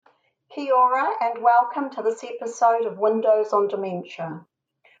Kia ora and welcome to this episode of Windows on Dementia.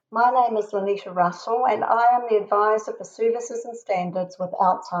 My name is Lanita Russell and I am the Advisor for Services and Standards with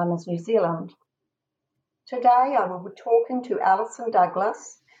Alzheimer's New Zealand. Today I will be talking to Alison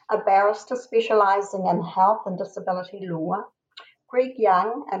Douglas, a barrister specialising in health and disability law, Greg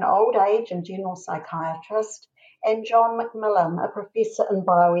Young, an old age and general psychiatrist, and John McMillan, a professor in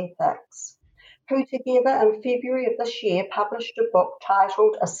bioethics, who together in February of this year published a book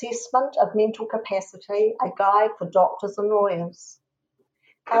titled Assessment of Mental Capacity, a Guide for Doctors and Lawyers.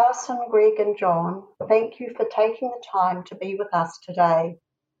 Alison, Greg and John, thank you for taking the time to be with us today.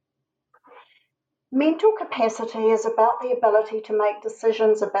 Mental capacity is about the ability to make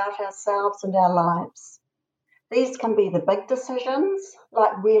decisions about ourselves and our lives. These can be the big decisions,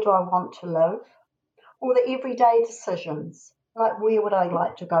 like where do I want to live, or the everyday decisions, like where would I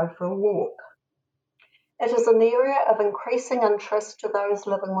like to go for a walk. It is an area of increasing interest to those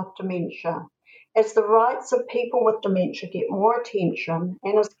living with dementia, as the rights of people with dementia get more attention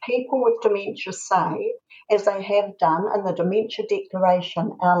and as people with dementia say, as they have done in the Dementia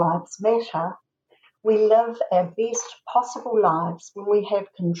Declaration, Our Lives Matter, we live our best possible lives when we have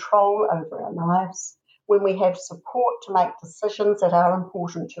control over our lives, when we have support to make decisions that are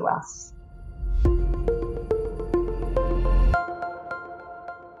important to us.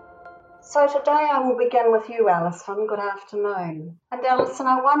 So today I will begin with you, Alison. Good afternoon. And Alison,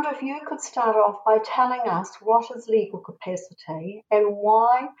 I wonder if you could start off by telling us what is legal capacity and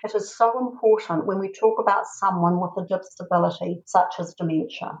why it is so important when we talk about someone with a disability such as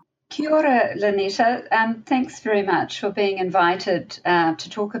dementia. Kia ora, Lanita. Thanks very much for being invited to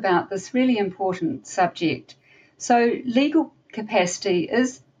talk about this really important subject. So legal capacity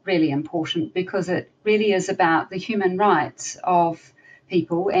is really important because it really is about the human rights of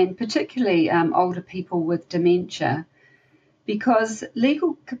people and particularly older people with dementia, because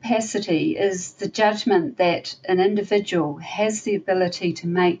legal capacity is the judgment that an individual has the ability to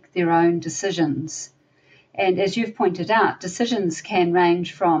make their own decisions. And as you've pointed out, decisions can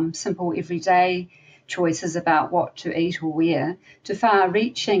range from simple everyday choices about what to eat or wear to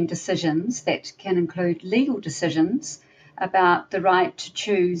far-reaching decisions that can include legal decisions about the right to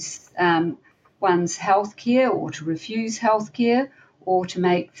choose one's healthcare or to refuse healthcare, or to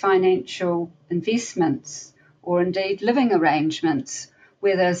make financial investments or indeed living arrangements,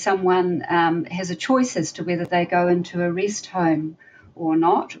 whether someone has a choice as to whether they go into a rest home or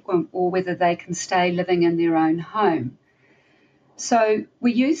not, or whether they can stay living in their own home. So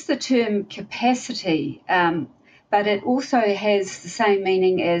we use the term capacity, but it also has the same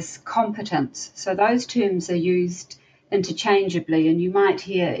meaning as competence. So those terms are used interchangeably, and you might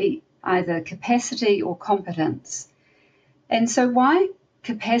hear either capacity or competence. And so why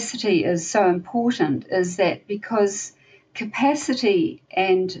capacity is so important is that because capacity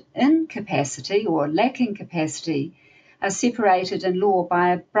and incapacity or lacking capacity are separated in law by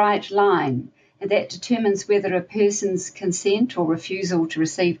a bright line, and that determines whether a person's consent or refusal to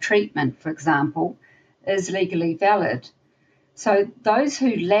receive treatment, for example, is legally valid. So those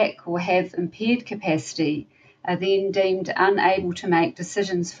who lack or have impaired capacity are then deemed unable to make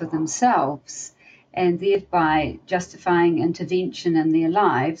decisions for themselves, and thereby justifying intervention in their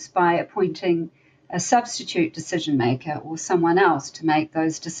lives by appointing a substitute decision maker or someone else to make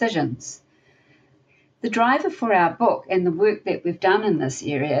those decisions. The driver for our book and the work that we've done in this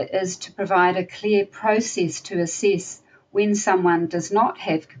area is to provide a clear process to assess when someone does not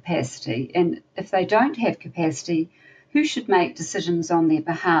have capacity, and if they don't have capacity, who should make decisions on their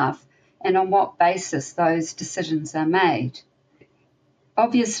behalf and on what basis those decisions are made.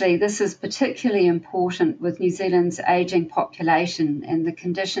 Obviously, this is particularly important with New Zealand's ageing population and the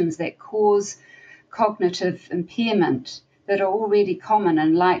conditions that cause cognitive impairment that are already common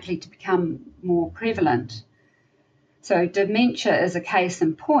and likely to become more prevalent. So dementia is a case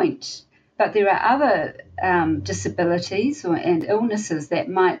in point, but there are other disabilities and illnesses that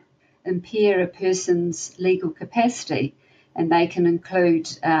might impair a person's legal capacity, and they can include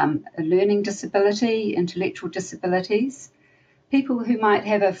a learning disability, intellectual disabilities, people who might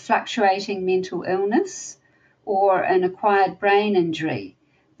have a fluctuating mental illness or an acquired brain injury.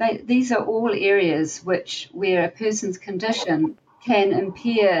 These are all areas where a person's condition can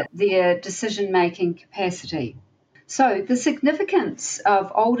impair their decision-making capacity. So the significance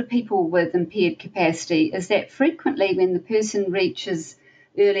of older people with impaired capacity is that frequently when the person reaches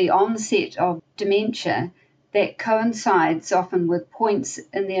early onset of dementia, that coincides often with points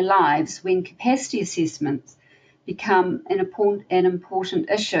in their lives when capacity assessments become an important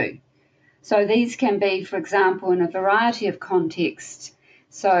issue. So these can be, for example, in a variety of contexts,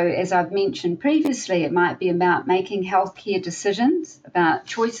 So, as I've mentioned previously, it might be about making healthcare decisions, about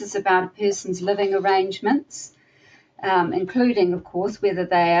choices about a person's living arrangements, including, of course, whether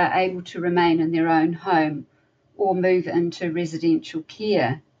they are able to remain in their own home or move into residential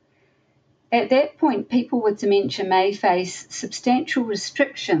care. At that point, people with dementia may face substantial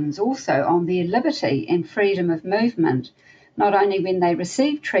restrictions also on their liberty and freedom of movement, not only when they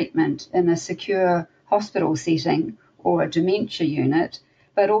receive treatment in a secure hospital setting or a dementia unit,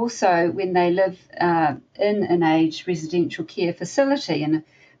 but also when they live in an aged residential care facility, and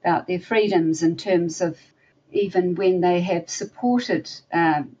about their freedoms in terms of even when they have supported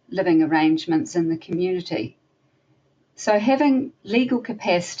living arrangements in the community. So having legal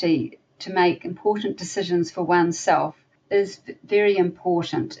capacity to make important decisions for oneself is very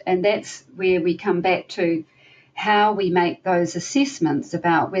important, and that's where we come back to how we make those assessments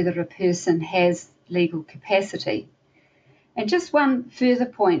about whether a person has legal capacity. And just one further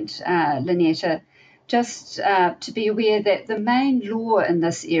point, Lynetta, just to be aware that the main law in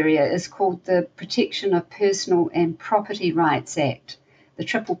this area is called the Protection of Personal and Property Rights Act, the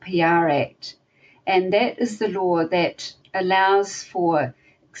PPPR Act. And that is the law that allows, for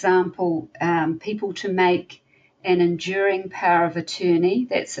example, people to make an enduring power of attorney.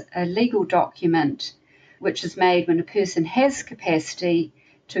 That's a legal document which is made when a person has capacity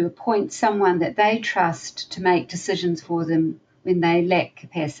to appoint someone that they trust to make decisions for them when they lack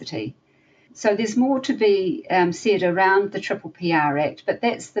capacity. So there's more to be said around the PPPR Act, but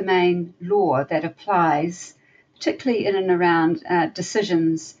that's the main law that applies, particularly in and around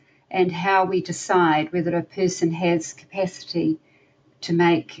decisions and how we decide whether a person has capacity to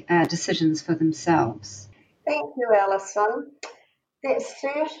make decisions for themselves. Thank you, Alison. That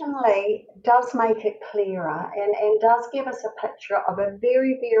certainly does make it clearer and does give us a picture of a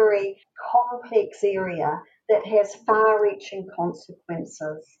very, very complex area that has far-reaching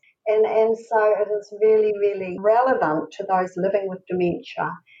consequences. And so it is really, really relevant to those living with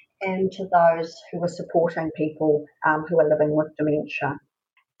dementia and to those who are supporting people who are living with dementia.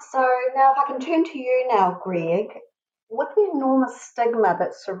 So now if I can turn to you now, Greg. With the enormous stigma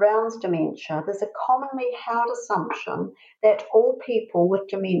that surrounds dementia, there's a commonly held assumption that all people with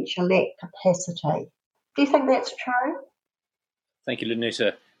dementia lack capacity. Do you think that's true? Thank you,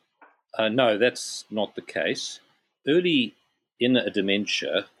 Lynetta. No, that's not the case. Early in a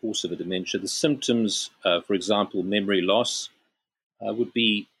course of a dementia, the symptoms, for example, memory loss, would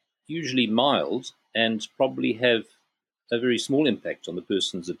be usually mild and probably have a very small impact on the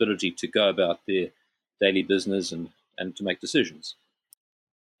person's ability to go about their daily business and to make decisions.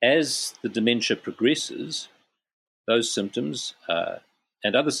 As the dementia progresses, those symptoms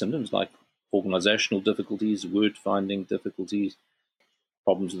and other symptoms like organizational difficulties, word finding difficulties,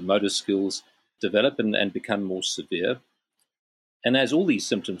 problems with motor skills develop and become more severe. And as all these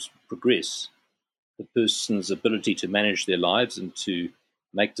symptoms progress, the person's ability to manage their lives and to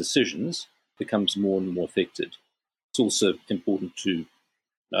make decisions becomes more and more affected. It's also important to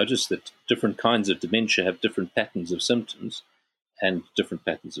notice that different kinds of dementia have different patterns of symptoms and different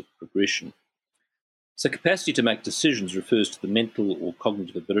patterns of progression. So capacity to make decisions refers to the mental or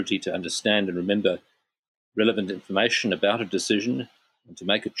cognitive ability to understand and remember relevant information about a decision and to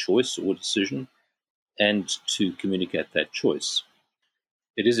make a choice or decision and to communicate that choice.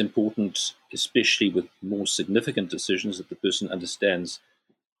 It is important, especially with more significant decisions, that the person understands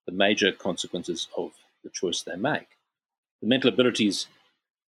the major consequences of the choice they make. The mental abilities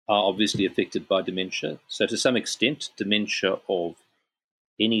are obviously affected by dementia. So to some extent, dementia of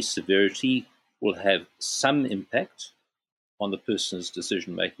any severity will have some impact on the person's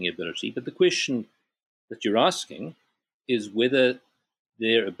decision-making ability. But the question that you're asking is whether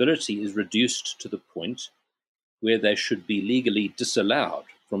their ability is reduced to the point where they should be legally disallowed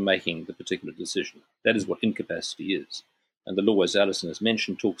from making the particular decision. That is what incapacity is. And the law, as Alison has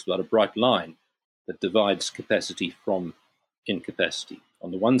mentioned, talks about a bright line that divides capacity from incapacity. On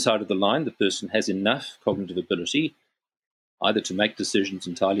the one side of the line, the person has enough cognitive ability either to make decisions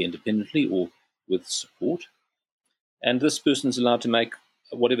entirely independently or with support, and this person is allowed to make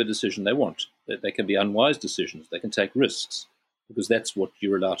whatever decision they want. They can be unwise decisions, they can take risks, because that's what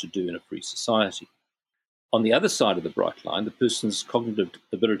you're allowed to do in a free society. On the other side of the bright line, the person's cognitive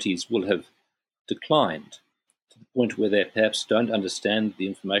abilities will have declined to the point where they perhaps don't understand the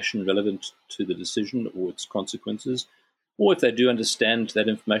information relevant to the decision or its consequences, or if they do understand that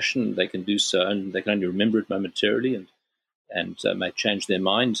information, they can do so and they can only remember it momentarily and may change their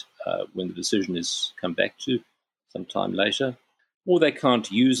mind when the decision is come back to some time later, or they can't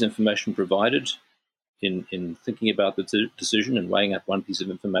use information provided in thinking about the decision and weighing up one piece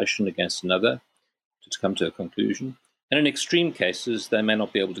of information against another to come to a conclusion. And in extreme cases, they may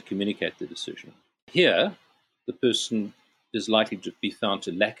not be able to communicate their decision. Here, the person is likely to be found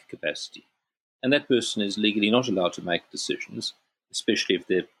to lack capacity, and that person is legally not allowed to make decisions, especially if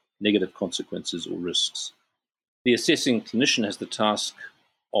there are negative consequences or risks. The assessing clinician has the task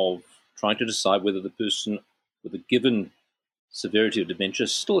of trying to decide whether the person with a given severity of dementia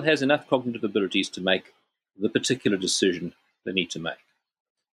still has enough cognitive abilities to make the particular decision they need to make.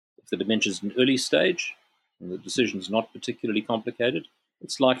 If the dementia is in an early stage and the decision is not particularly complicated,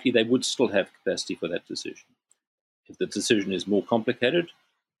 it's likely they would still have capacity for that decision. If the decision is more complicated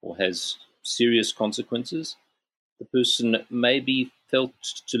or has serious consequences, the person may be felt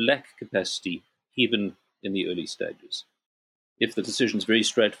to lack capacity even in the early stages. If the decision is very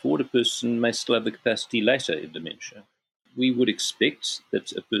straightforward, a person may still have the capacity later in dementia. We would expect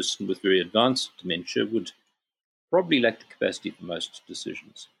that a person with very advanced dementia would probably lack the capacity for most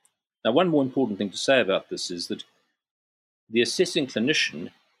decisions. Now, one more important thing to say about this is that the assessing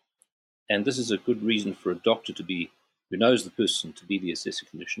clinician, and this is a good reason for a doctor who knows the person to be the assessing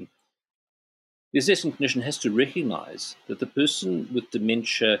clinician, the assessing clinician has to recognize that the person with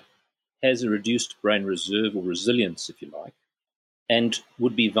dementia has a reduced brain reserve or resilience, if you like, and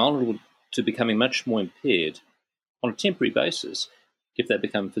would be vulnerable to becoming much more impaired on a temporary basis if they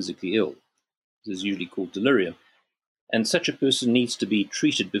become physically ill. This is usually called delirium. And such a person needs to be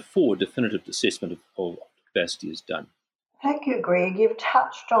treated before a definitive assessment of capacity is done. Thank you, Greg. You've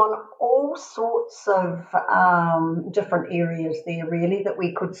touched on all sorts of different areas there, really, that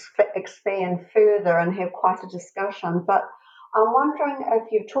we could expand further and have quite a discussion. But I'm wondering if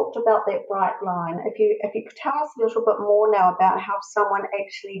you've talked about that bright line, if you could tell us a little bit more now about how someone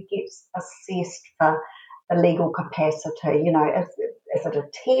actually gets assessed for the legal capacity. You know, is it a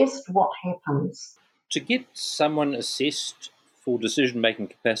test? What happens? To get someone assessed for decision-making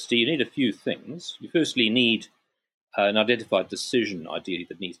capacity, you need a few things. You firstly need an identified decision, ideally,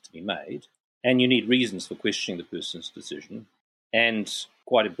 that needs to be made, and you need reasons for questioning the person's decision, and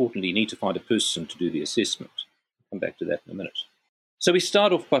quite importantly, you need to find a person to do the assessment. I'll come back to that in a minute. So we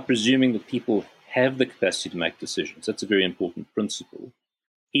start off by presuming that people have the capacity to make decisions. That's a very important principle.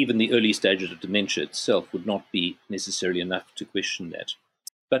 Even the early stages of dementia itself would not be necessarily enough to question that.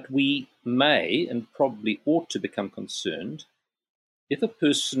 But we may and probably ought to become concerned if a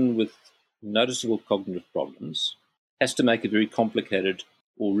person with noticeable cognitive problems has to make a very complicated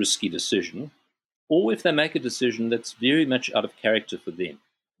or risky decision, or if they make a decision that's very much out of character for them.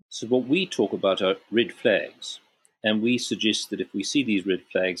 So what we talk about are red flags, and we suggest that if we see these red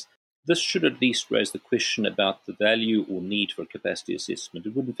flags, this should at least raise the question about the value or need for a capacity assessment.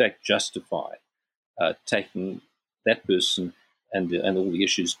 It would in fact justify taking that person and all the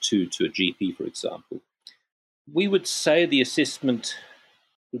issues to a GP, for example. We would say the assessment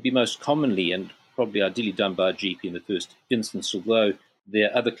would be most commonly and probably ideally done by a GP in the first instance, although there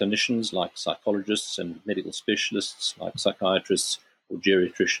are other clinicians like psychologists and medical specialists like psychiatrists or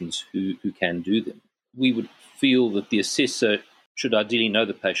geriatricians who can do them. We would feel that the assessor should ideally know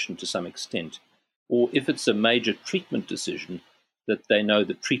the patient to some extent, or if it's a major treatment decision, that they know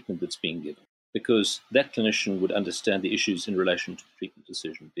the treatment that's being given, because that clinician would understand the issues in relation to the treatment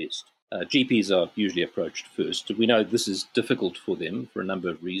decision best. GPs are usually approached first. We know this is difficult for them for a number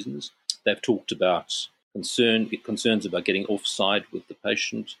of reasons. They've talked about concerns about getting offside with the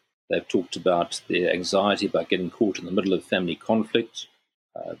patient. They've talked about their anxiety about getting caught in the middle of family conflict.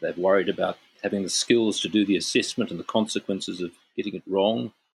 They've worried about having the skills to do the assessment and the consequences of getting it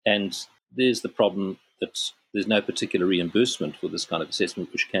wrong. And there's the problem that there's no particular reimbursement for this kind of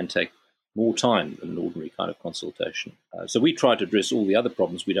assessment, which can take more time than an ordinary kind of consultation. So we try to address all the other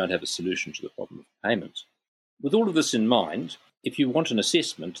problems. We don't have a solution to the problem of payment. With all of this in mind, if you want an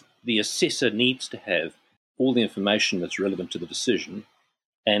assessment, the assessor needs to have all the information that's relevant to the decision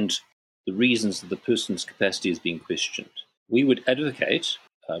and the reasons that the person's capacity is being questioned. We would advocate,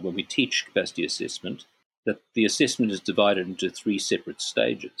 when we teach capacity assessment, that the assessment is divided into 3 separate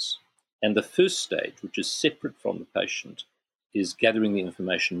stages. And the first stage, which is separate from the patient, is gathering the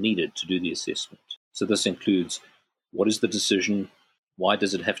information needed to do the assessment. So this includes, what is the decision? Why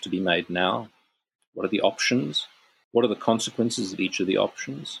does it have to be made now? What are the options? What are the consequences of each of the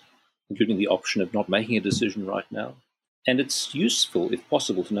options, including the option of not making a decision right now? And it's useful, if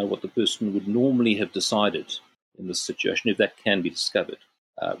possible, to know what the person would normally have decided in this situation, if that can be discovered.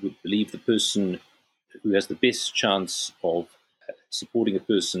 We believe the person who has the best chance of supporting a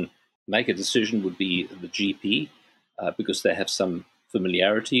person make a decision would be the GP, because they have some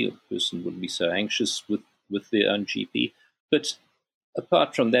familiarity. A person wouldn't be so anxious with their own GP. But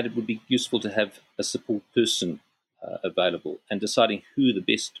apart from that, it would be useful to have a support person available, and deciding who the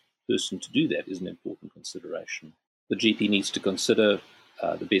best person to do that is an important consideration. The GP needs to consider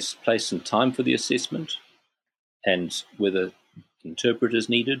the best place and time for the assessment and whether an interpreter is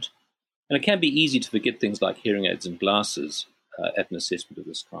needed. And it can be easy to forget things like hearing aids and glasses at an assessment of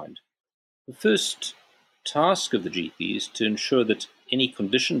this kind. The first task of the GP is to ensure that any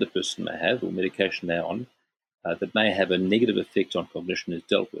condition the person may have or medication they're on that may have a negative effect on cognition is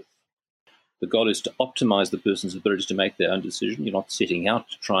dealt with. The goal is to optimize the person's ability to make their own decision. You're not setting out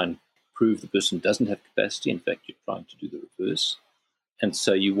to try and prove the person doesn't have capacity. In fact, you're trying to do the reverse. And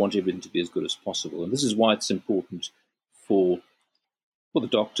so you want everything to be as good as possible. And this is why it's important for the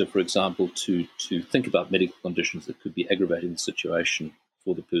doctor, for example, to think about medical conditions that could be aggravating the situation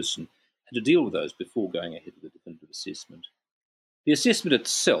for the person and to deal with those before going ahead with a definitive assessment. The assessment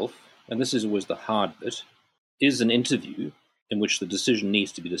itself, and this is always the hard bit, is an interview in which the decision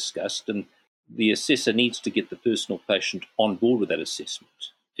needs to be discussed, and the assessor needs to get the person or patient on board with that assessment.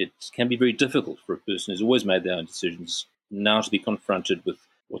 It can be very difficult for a person who's always made their own decisions now to be confronted with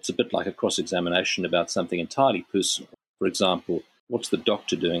what's a bit like a cross-examination about something entirely personal. For example, what's the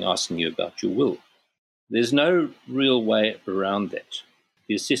doctor doing asking you about your will? There's no real way around that.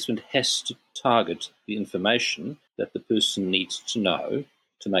 The assessment has to target the information that the person needs to know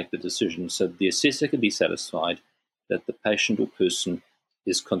to make the decision, so the assessor can be satisfied that the patient or person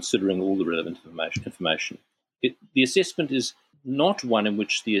is considering all the relevant information. The assessment is not one in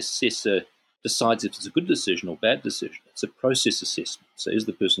which the assessor decides if it's a good decision or bad decision. It's a process assessment. So is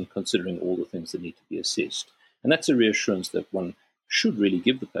the person considering all the things that need to be assessed? And that's a reassurance that one should really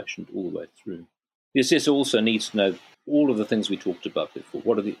give the patient all the way through. The assessor also needs to know all of the things we talked about before.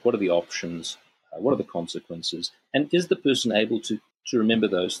 What are the options? What are the consequences? And is the person able to remember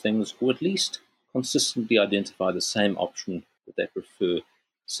those things, or at least consistently identify the same option that they prefer,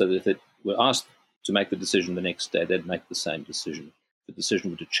 so that if they were asked to make the decision the next day, they'd make the same decision. If the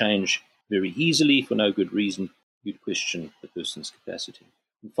decision were to change very easily for no good reason, you'd question the person's capacity.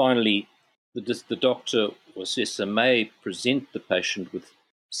 And finally, the doctor or assessor may present the patient with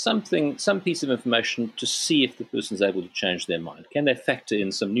some piece of information to see if the person is able to change their mind. Can they factor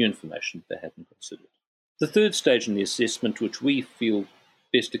in some new information that they haven't considered? The third stage in the assessment, which we feel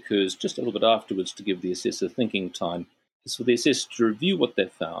best occurs just a little bit afterwards to give the assessor thinking time, is for the assessor to review what they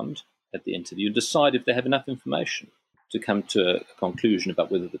found at the interview and decide if they have enough information to come to a conclusion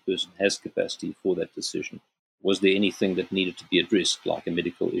about whether the person has capacity for that decision. Was there anything that needed to be addressed, like a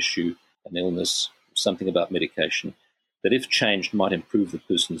medical issue, an illness, something about medication, that if changed might improve the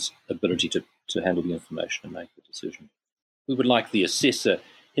person's ability to handle the information and make the decision? We would like the assessor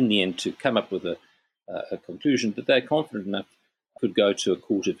in the end to come up with a conclusion that they're confident enough could go to a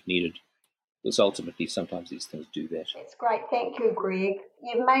court if needed, because ultimately sometimes these things do that. That's great. Thank you, Greg.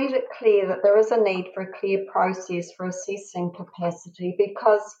 You've made it clear that there is a need for a clear process for assessing capacity,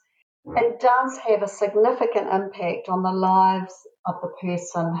 because it does have a significant impact on the lives of the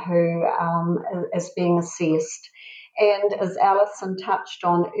person who is being assessed. And as Alison touched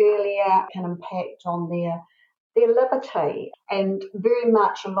on earlier, can impact on their liberty and very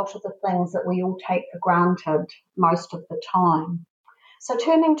much a lot of the things that we all take for granted most of the time. So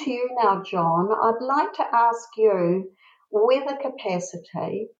turning to you now, John, I'd like to ask you whether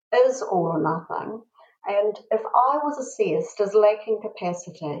capacity is all or nothing, and if I was assessed as lacking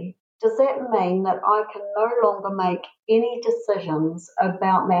capacity, does that mean that I can no longer make any decisions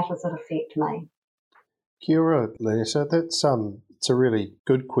about matters that affect me? Kia ora, Lenita. That's it's a really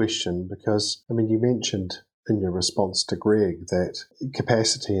good question, because, you mentioned in your response to Greg that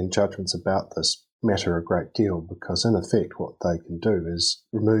capacity and judgments about this matter a great deal, because in effect what they can do is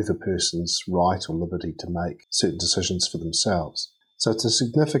remove a person's right or liberty to make certain decisions for themselves. So it's a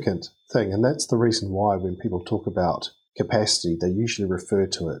significant thing, and that's the reason why when people talk about capacity, they usually refer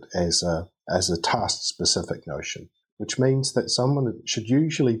to it as a task-specific notion, which means that someone should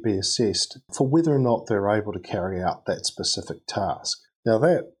usually be assessed for whether or not they're able to carry out that specific task. Now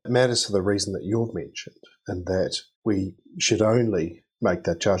that matters for the reason that you've mentioned, and that we should only make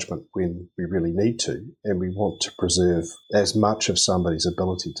that judgment when we really need to, and we want to preserve as much of somebody's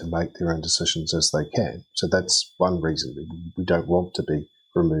ability to make their own decisions as they can. So that's one reason we don't want to be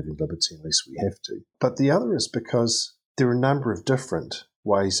removing liberty unless we have to. But the other is because there are a number of different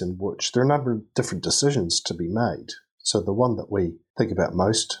ways in which there are a number of different decisions to be made. So the one that we think about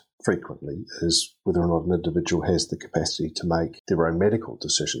most frequently is whether or not an individual has the capacity to make their own medical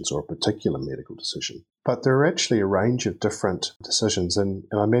decisions, or a particular medical decision. But there are actually a range of different decisions, and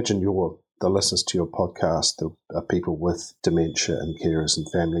I imagine the listeners to your podcast are people with dementia and carers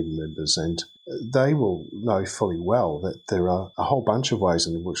and family members, and they will know fully well that there are a whole bunch of ways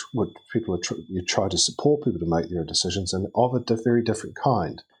in which people you try to support people to make their own decisions, and of a very different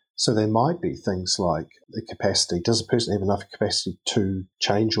kind. So there might be things like the capacity. Does a person have enough capacity to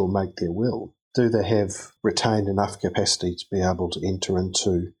change or make their will? Do they have retained enough capacity to be able to enter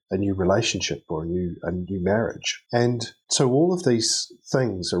into a new relationship or a new marriage? And so all of these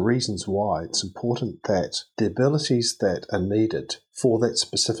things are reasons why it's important that the abilities that are needed for that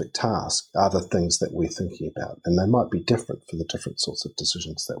specific task are the things that we're thinking about. And they might be different for the different sorts of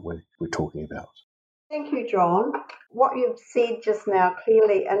decisions that we're talking about. Thank you, John. What you've said just now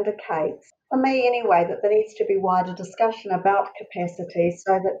clearly indicates, for me anyway, that there needs to be wider discussion about capacity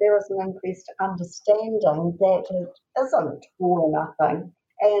so that there is an increased understanding that it isn't all or nothing,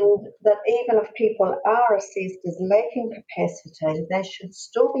 and that even if people are assessed as lacking capacity, they should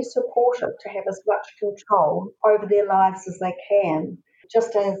still be supported to have as much control over their lives as they can,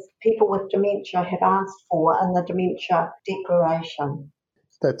 just as people with dementia have asked for in the Dementia Declaration.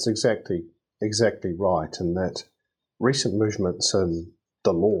 That's exactly right, and that recent movements in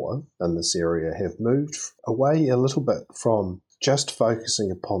the law in this area have moved away a little bit from just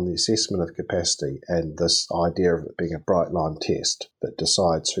focusing upon the assessment of capacity and this idea of it being a bright line test that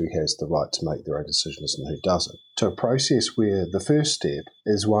decides who has the right to make their own decisions and who doesn't, to a process where the first step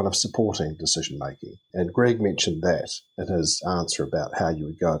is one of supporting decision making. And Greg mentioned that in his answer about how you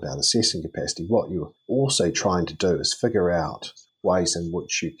would go about assessing capacity. What you're also trying to do is figure out ways in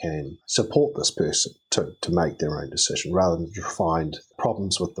which you can support this person to make their own decision rather than to find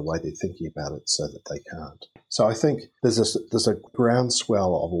problems with the way they're thinking about it so that they can't. So I think there's a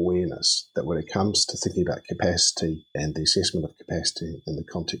groundswell of awareness that when it comes to thinking about capacity and the assessment of capacity in the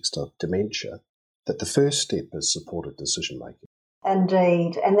context of dementia, that the first step is supported decision making.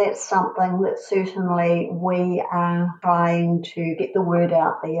 Indeed, and that's something that certainly we are trying to get the word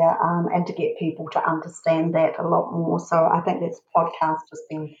out there and to get people to understand that a lot more. So I think this podcast has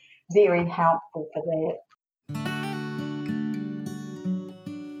been very helpful for that.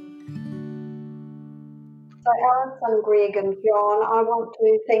 So Alison, Greg and John, I want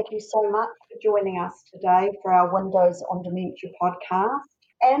to thank you so much for joining us today for our Windows on Dementia podcast,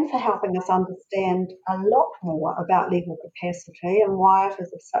 and for helping us understand a lot more about legal capacity and why it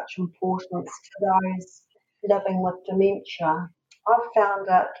is of such importance to those living with dementia. I've found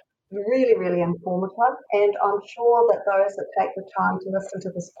it really, really informative, and I'm sure that those that take the time to listen to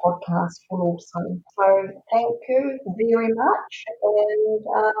this podcast will also. So thank you very much, and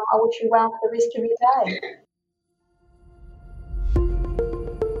I wish you well for the rest of your day.